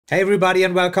Hey everybody,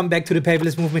 and welcome back to the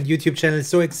Paperless Movement YouTube channel.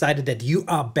 So excited that you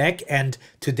are back, and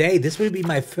today this will be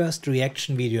my first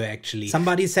reaction video actually.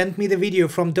 Somebody sent me the video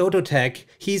from Dototech.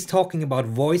 He's talking about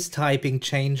voice typing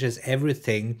changes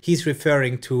everything. He's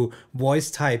referring to voice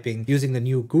typing using the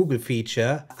new Google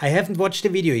feature. I haven't watched the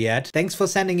video yet. Thanks for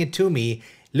sending it to me.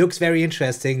 Looks very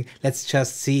interesting. Let's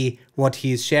just see what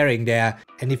he's sharing there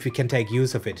and if we can take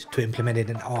use of it to implement it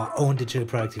in our own digital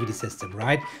productivity system,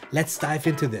 right? Let's dive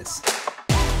into this.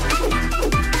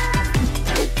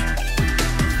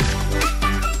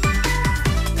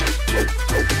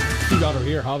 Daughter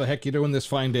here, how the heck you doing this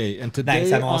fine day? And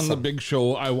today on the big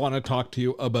show, I want to talk to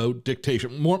you about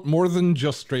dictation. More than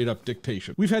just straight up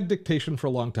dictation. We've had dictation for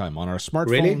a long time on our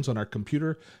smartphones, on our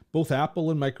computer. Both Apple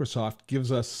and Microsoft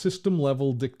gives us system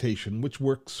level dictation, which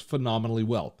works phenomenally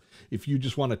well. If you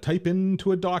just want to type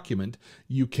into a document,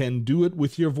 you can do it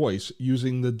with your voice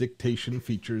using the dictation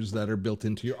features that are built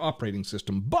into your operating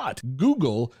system. But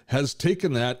Google has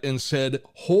taken that and said,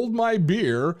 hold my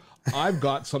beer, I've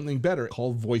got something better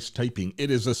called voice typing.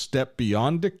 It is a step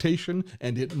beyond dictation,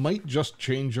 and it might just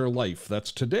change your life.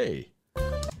 That's today.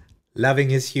 Loving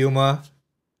his humor.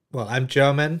 Well, I'm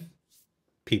German.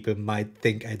 People might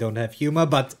think I don't have humor,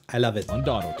 but I love it. On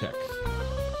Dototech.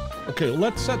 Okay,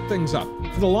 let's set things up.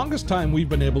 For the longest time, we've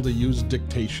been able to use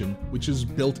dictation, which is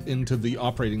built into the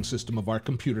operating system of our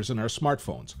computers and our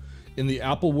smartphones. In the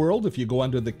Apple world, if you go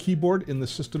under the keyboard in the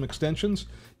system extensions,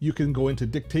 you can go into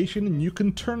dictation and you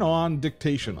can turn on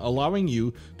dictation, allowing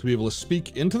you to be able to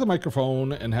speak into the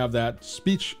microphone and have that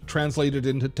speech translated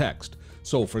into text.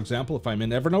 So, for example, if I'm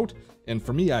in Evernote, and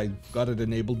for me, I got it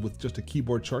enabled with just a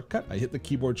keyboard shortcut. I hit the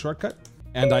keyboard shortcut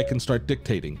and I can start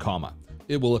dictating, comma.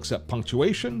 It will accept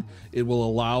punctuation. It will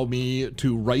allow me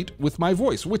to write with my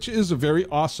voice, which is very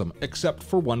awesome, except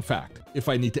for one fact, if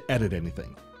I need to edit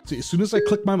anything. See, as soon as I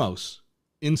click my mouse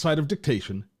inside of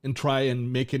dictation and try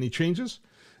and make any changes,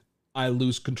 I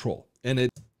lose control. And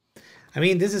I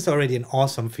mean, this is already an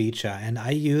awesome feature, and I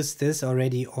use this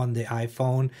already on the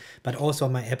iPhone, but also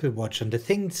on my Apple Watch. And the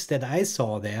things that I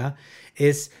saw there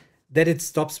is that it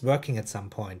stops working at some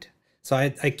point. So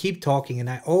I keep talking, and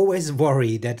I always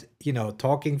worry that, you know,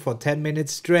 talking for 10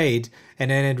 minutes straight and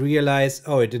then I realize,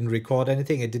 oh, it didn't record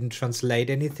anything, it didn't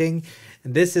translate anything.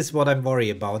 And this is what I'm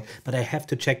worried about. But I have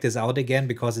to check this out again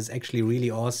because it's actually really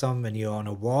awesome when you're on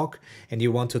a walk and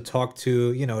you want to talk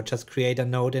to, you know, just create a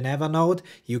note in Evernote.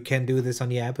 You can do this on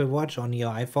your Apple Watch, on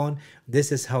your iPhone.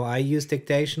 This is how I use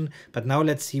dictation. But now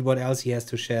let's see what else he has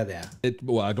to share there.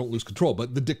 Well, I don't lose control,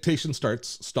 but the dictation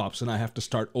stops, and I have to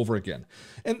start over again.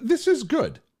 And this is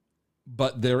good,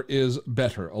 but there is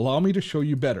better. Allow me to show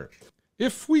you better.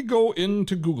 If we go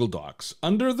into Google Docs,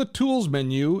 under the Tools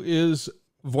menu is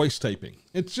voice typing.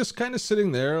 It's just kind of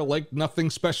sitting there like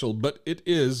nothing special, but it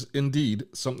is indeed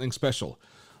something special.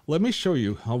 Let me show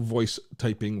you how voice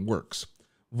typing works.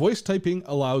 Voice typing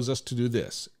allows us to do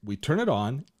this. We turn it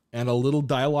on, and a little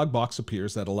dialog box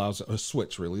appears that allows a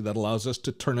switch, really, that allows us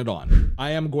to turn it on.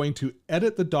 I am going to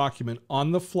edit the document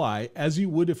on the fly as you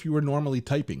would if you were normally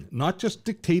typing, not just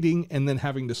dictating and then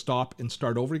having to stop and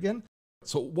start over again.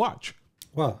 So watch.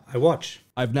 Well, I watch.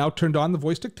 I've now turned on the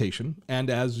voice dictation, and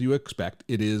as you expect,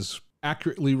 it is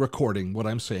accurately recording what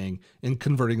I'm saying and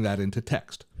converting that into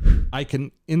text. I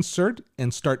can insert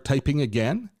and start typing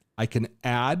again. I can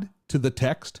add to the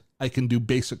text. I can do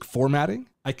basic formatting.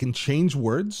 I can change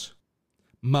words.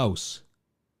 Mouse.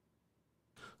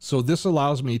 So this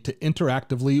allows me to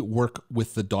interactively work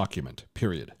with the document,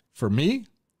 period. For me,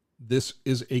 this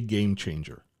is a game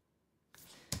changer.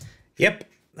 Yep.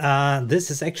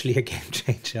 This is actually a game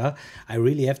changer. I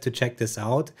really have to check this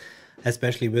out,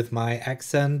 especially with my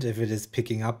accent, if it is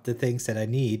picking up the things that I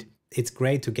need. It's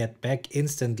great to get back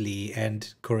instantly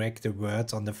and correct the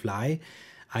words on the fly.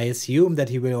 I assume that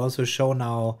he will also show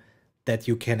now that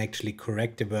you can actually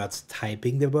correct the words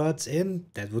typing the words in.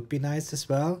 That would be nice as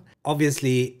well.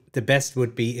 Obviously, the best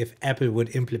would be if Apple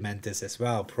would implement this as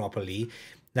well properly.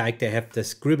 Like they have the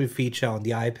scribble feature on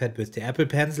the iPad with the Apple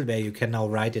Pencil where you can now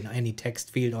write in any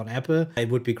text field on Apple. It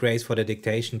would be great for the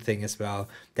dictation thing as well,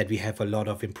 that we have a lot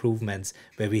of improvements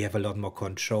where we have a lot more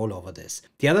control over this.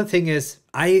 The other thing is,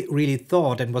 I really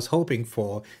thought and was hoping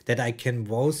for that I can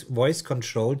voice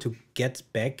control to get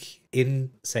back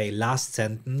in, say, last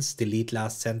sentence, delete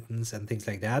last sentence and things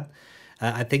like that.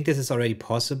 I think this is already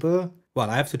possible. Well,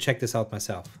 I have to check this out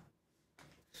myself.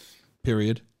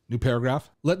 Period. New paragraph.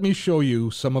 Let me show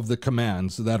you some of the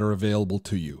commands that are available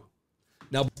to you.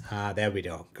 Now, there we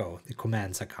go. The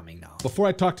commands are coming now. Before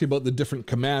I talk to you about the different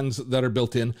commands that are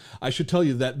built in, I should tell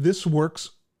you that this works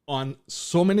on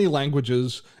so many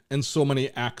languages and so many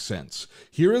accents.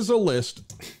 Here is a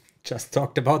list Just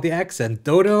talked about the accent.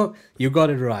 Dodo, you got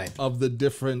it right. Of the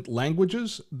different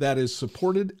languages that is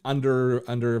supported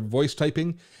under voice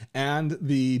typing, and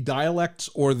the dialects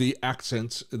or the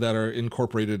accents that are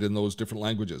incorporated in those different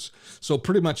languages. So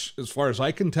pretty much, as far as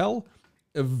I can tell,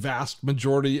 a vast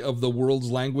majority of the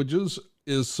world's languages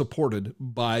is supported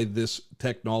by this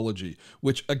technology,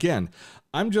 which again,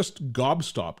 I'm just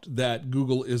gobstopped that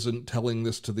Google isn't telling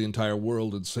this to the entire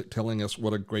world and telling us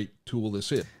what a great tool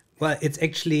this is. Well, it's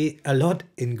actually a lot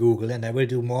in Google, and I will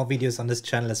do more videos on this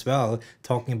channel as well,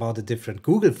 talking about the different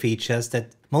Google features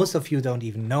that most of you don't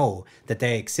even know that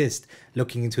they exist,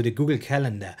 looking into the Google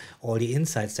Calendar, all the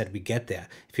insights that we get there.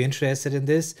 If you're interested in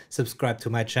this, subscribe to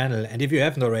my channel, and if you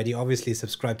haven't already, obviously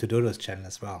subscribe to Dodo's channel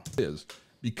as well.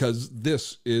 Because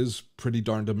this is pretty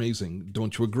darned amazing,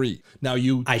 don't you agree? Now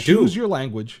you choose your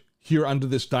language here under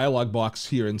this dialog box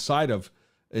here inside of,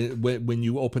 when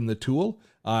you open the tool,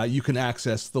 you can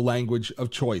access the language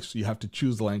of choice. You have to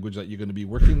choose the language that you're going to be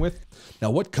working with. Now,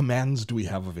 what commands do we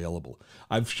have available?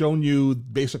 I've shown you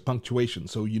basic punctuation,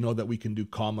 so you know that we can do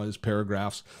commas,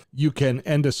 paragraphs. You can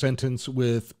end a sentence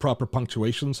with proper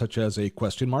punctuation, such as a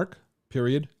question mark,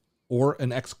 period, or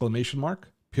an exclamation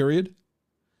mark, period.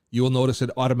 You will notice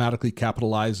it automatically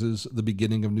capitalizes the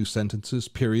beginning of new sentences,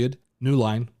 period, new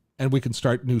line, and we can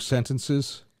start new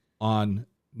sentences on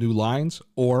new lines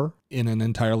or in an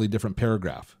entirely different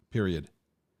paragraph, period.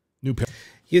 New paragraph.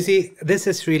 You see, this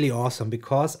is really awesome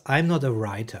because I'm not a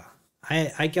writer.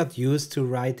 I got used to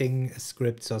writing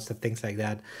scripts or things like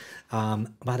that,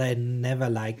 but I never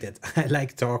liked it. I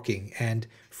like talking and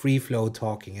free flow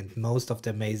talking and most of the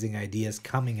amazing ideas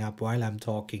coming up while I'm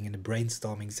talking in a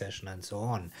brainstorming session and so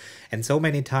on. And so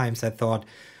many times I thought,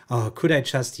 oh, could I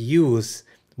just use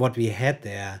what we had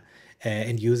there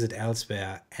and use it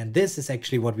elsewhere? And this is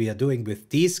actually what we are doing with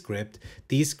Descript.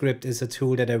 Descript is a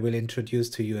tool that I will introduce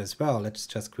to you as well. Let's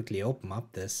just quickly open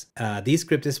up this.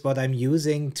 Descript is what I'm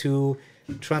using to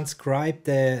transcribe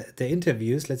the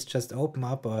interviews. Let's just open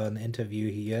up an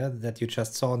interview here that you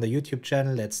just saw on the YouTube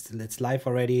channel. It's live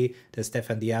already, the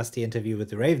Stefan Diasti interview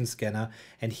with the Raven Scanner.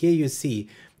 And here you see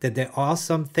that the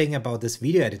awesome thing about this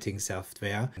video editing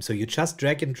software, so you just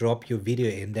drag and drop your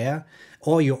video in there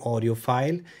or your audio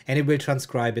file and it will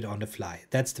transcribe it on the fly.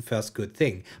 That's the first good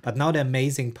thing. But now the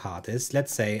amazing part is,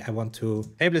 let's say I want to...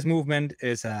 Paperless Movement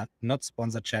is a not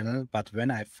sponsored channel, but when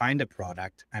I find a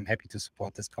product, I'm happy to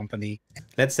support this company.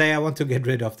 Let's say I want to get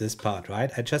rid of this part,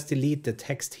 right? I just delete the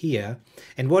text here.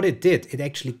 And what it did, it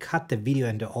actually cut the video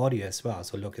and the audio as well.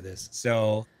 So look at this.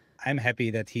 So I'm happy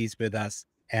that he's with us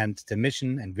and the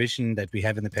mission and vision that we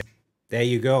have in the page. There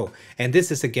you go. And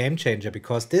this is a game changer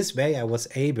because this way I was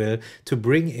able to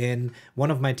bring in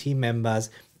one of my team members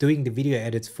doing the video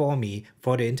edits for me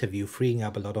for the interview, freeing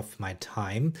up a lot of my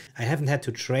time. I haven't had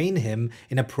to train him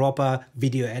in a proper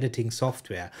video editing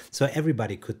software. So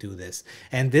everybody could do this.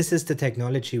 And this is the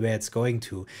technology where it's going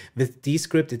to. With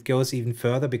Descript, it goes even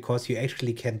further because you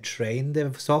actually can train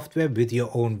the software with your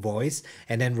own voice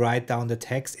and then write down the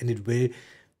text and it will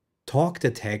talk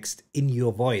the text in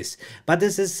your voice. But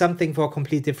this is something for a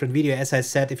complete different video. As I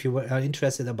said, if you are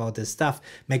interested about this stuff,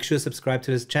 make sure to subscribe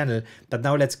to this channel. But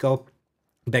now let's go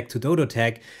back to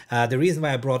DodoTech. The reason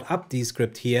why I brought up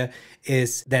Descript here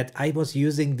is that I was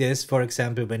using this, for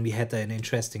example, when we had an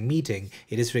interesting meeting.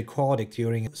 It is recorded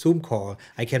during a Zoom call.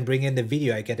 I can bring in the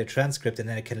video, I get a transcript, and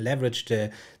then I can leverage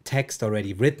the text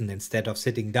already written instead of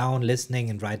sitting down, listening,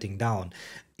 and writing down.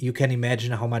 You can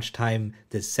imagine how much time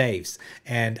this saves.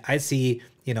 And I see,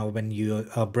 you know, when you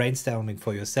are brainstorming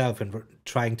for yourself and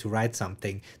trying to write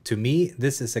something, to me,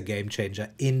 this is a game changer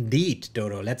indeed,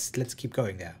 Dodo. Let's keep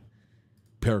going there.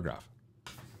 Paragraph.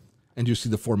 And you see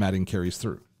the formatting carries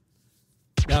through.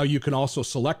 Now you can also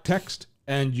select text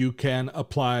and you can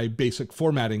apply basic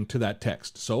formatting to that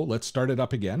text. So let's start it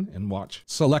up again and watch.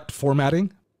 Select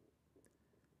formatting,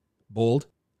 bold,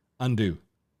 undo.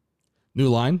 New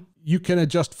line. You can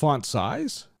adjust font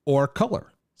size or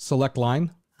color. Select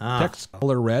line, text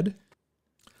color red.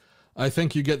 I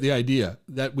think you get the idea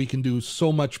that we can do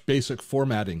so much basic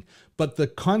formatting, but the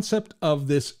concept of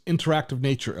this interactive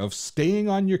nature of staying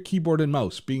on your keyboard and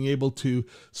mouse, being able to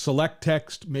select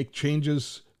text, make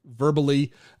changes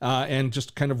verbally, and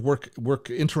just kind of work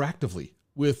interactively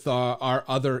with our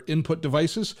other input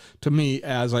devices, to me,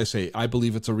 as I say, I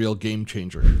believe it's a real game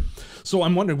changer. So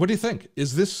I'm wondering, what do you think?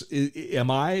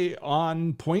 Am I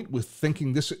on point with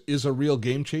thinking this is a real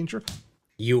game changer?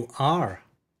 You are.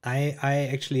 I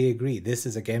actually agree. This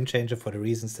is a game changer for the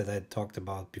reasons that I talked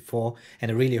about before.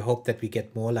 And I really hope that we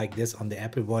get more like this on the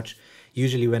Apple Watch.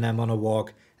 Usually when I'm on a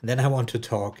walk, And then I want to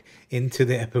talk into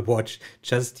the Apple Watch,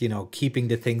 just, keeping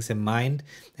the things in mind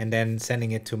and then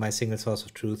sending it to my single source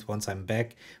of truth once I'm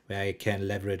back, where I can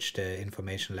leverage the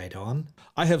information later on.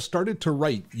 I have started to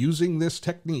write using this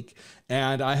technique,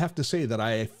 and I have to say that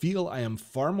I feel I am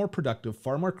far more productive,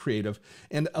 far more creative,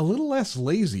 and a little less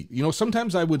lazy.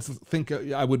 Sometimes I would think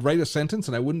I would write a sentence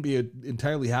and I wouldn't be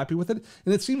entirely happy with it,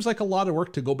 and it seems like a lot of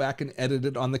work to go back and edit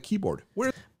it on the keyboard.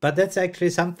 But that's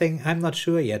actually something I'm not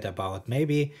sure yet about.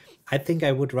 Maybe I think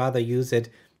I would rather use it,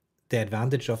 the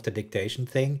advantage of the dictation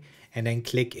thing, and then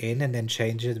click in and then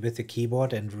change it with the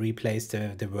keyboard and replace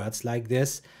the words like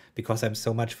this, because I'm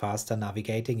so much faster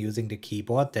navigating using the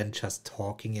keyboard than just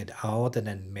talking it out, and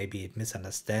then maybe it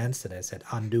misunderstands that I said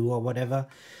undo or whatever.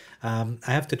 I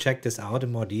have to check this out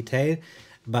in more detail.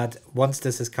 But once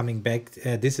this is coming back,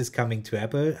 this is coming to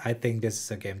Apple, I think this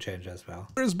is a game changer as well.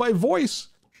 Whereas by voice,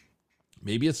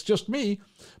 maybe it's just me,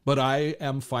 but I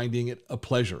am finding it a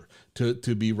pleasure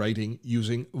to be writing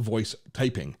using voice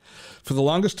typing. For the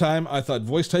longest time, I thought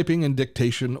voice typing and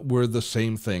dictation were the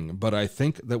same thing, but I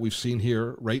think that we've seen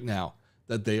here right now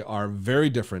that they are very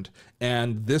different,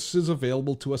 and this is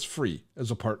available to us free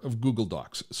as a part of Google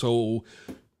Docs. So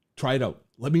try it out.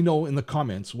 Let me know in the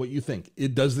comments what you think.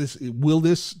 Does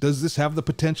this have the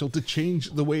potential to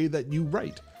change the way that you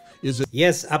write?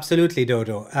 Yes, absolutely,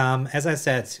 Dodo. As I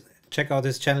said, check out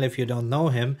his channel if you don't know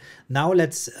him. Now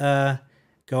let's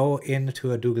go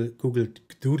into a Google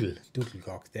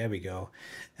Doc. There we go.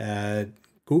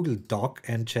 Google Doc,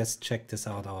 and just check this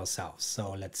out ourselves.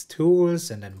 So let's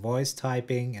tools and then voice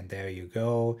typing, and there you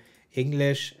go.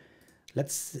 English.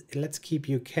 Let's keep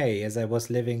UK, as I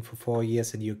was living for 4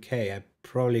 years in UK. I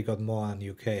probably got more on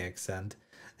UK accent.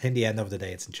 In the end of the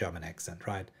day, it's a German accent,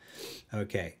 right?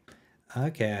 Okay, I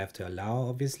have to allow,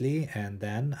 obviously, and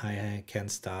then I can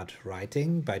start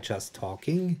writing by just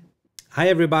talking. Hi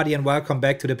everybody, and welcome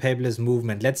back to the Paperless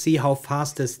movement. Let's see how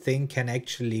fast this thing can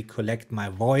actually collect my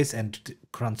voice and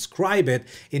transcribe it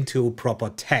into proper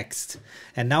text.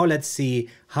 And now let's see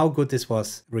how good this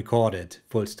was recorded,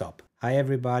 full stop. Hi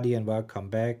everybody, and welcome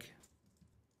back.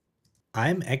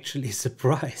 I'm actually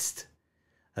surprised.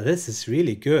 This is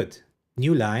really good.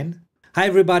 New line. Hi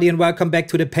everybody, and welcome back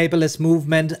to the Paperless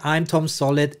movement. I'm Tom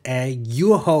Solid,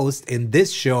 your host in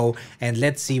this show, and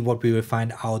let's see what we will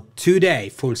find out today.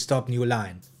 Full stop, new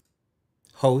line.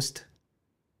 Host.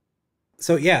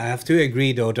 So yeah, I have to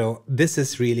agree, Dodo. This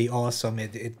is really awesome.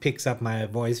 It picks up my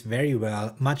voice very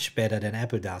well, much better than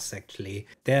Apple does actually.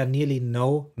 There are nearly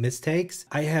no mistakes.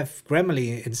 I have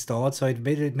Grammarly installed, so it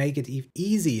will make it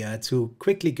easier to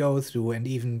quickly go through and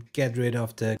even get rid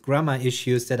of the grammar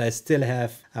issues that I still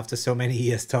have after so many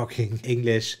years talking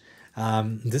English.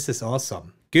 This is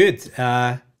awesome. Good.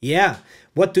 Yeah,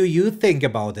 what do you think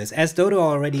about this? As Dodo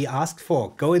already asked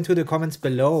for, go into the comments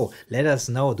below. Let us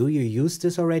know. Do you use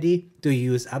this already? Do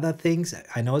you use other things?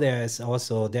 I know there are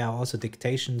also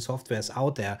dictation softwares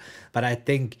out there, but I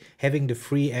think having the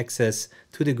free access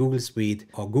to the Google Suite,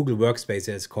 or Google Workspace as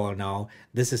it's called now,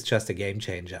 this is just a game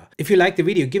changer. If you liked the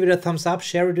video, give it a thumbs up,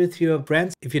 share it with your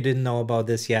friends if you didn't know about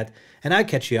this yet, and I'll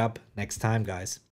catch you up next time, guys.